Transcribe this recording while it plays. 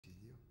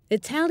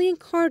Italian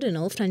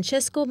Cardinal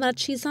Francesco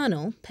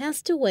Marchisano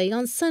passed away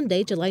on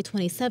Sunday, July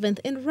 27th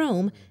in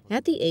Rome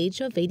at the age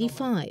of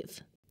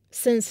 85.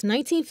 Since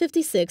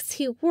 1956,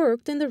 he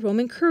worked in the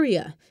Roman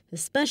Curia,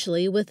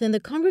 especially within the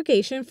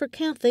Congregation for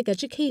Catholic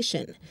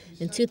Education.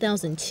 In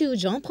 2002,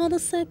 John Paul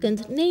II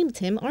named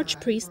him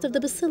Archpriest of the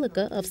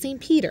Basilica of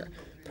St. Peter,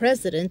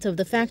 President of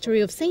the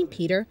Factory of St.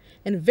 Peter,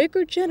 and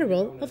Vicar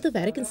General of the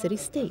Vatican City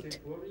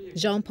State.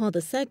 John Paul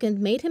II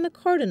made him a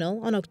cardinal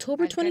on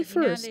October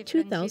 21,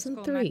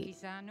 2003.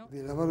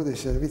 Il lavoro di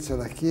servizio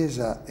alla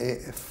Chiesa è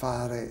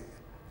fare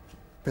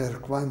per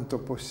quanto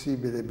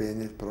possibile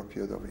bene il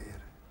proprio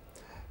dovere,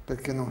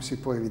 perché non si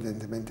può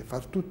evidentemente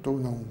far tutto,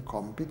 uno ha un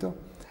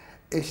compito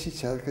e si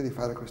cerca di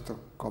fare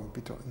questo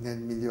compito nel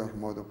miglior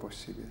modo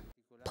possibile.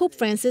 Pope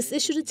Francis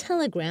issued a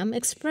telegram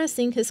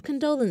expressing his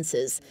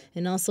condolences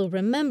and also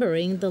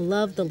remembering the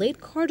love the late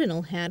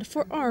cardinal had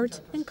for art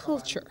and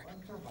culture.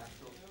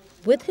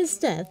 With his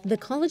death, the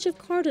College of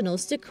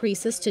Cardinals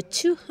decreases to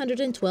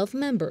 212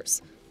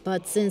 members.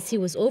 But since he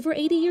was over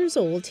 80 years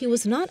old, he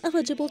was not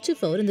eligible to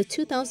vote in the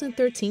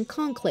 2013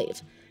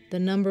 conclave. The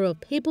number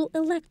of papal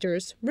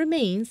electors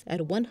remains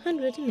at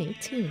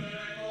 118.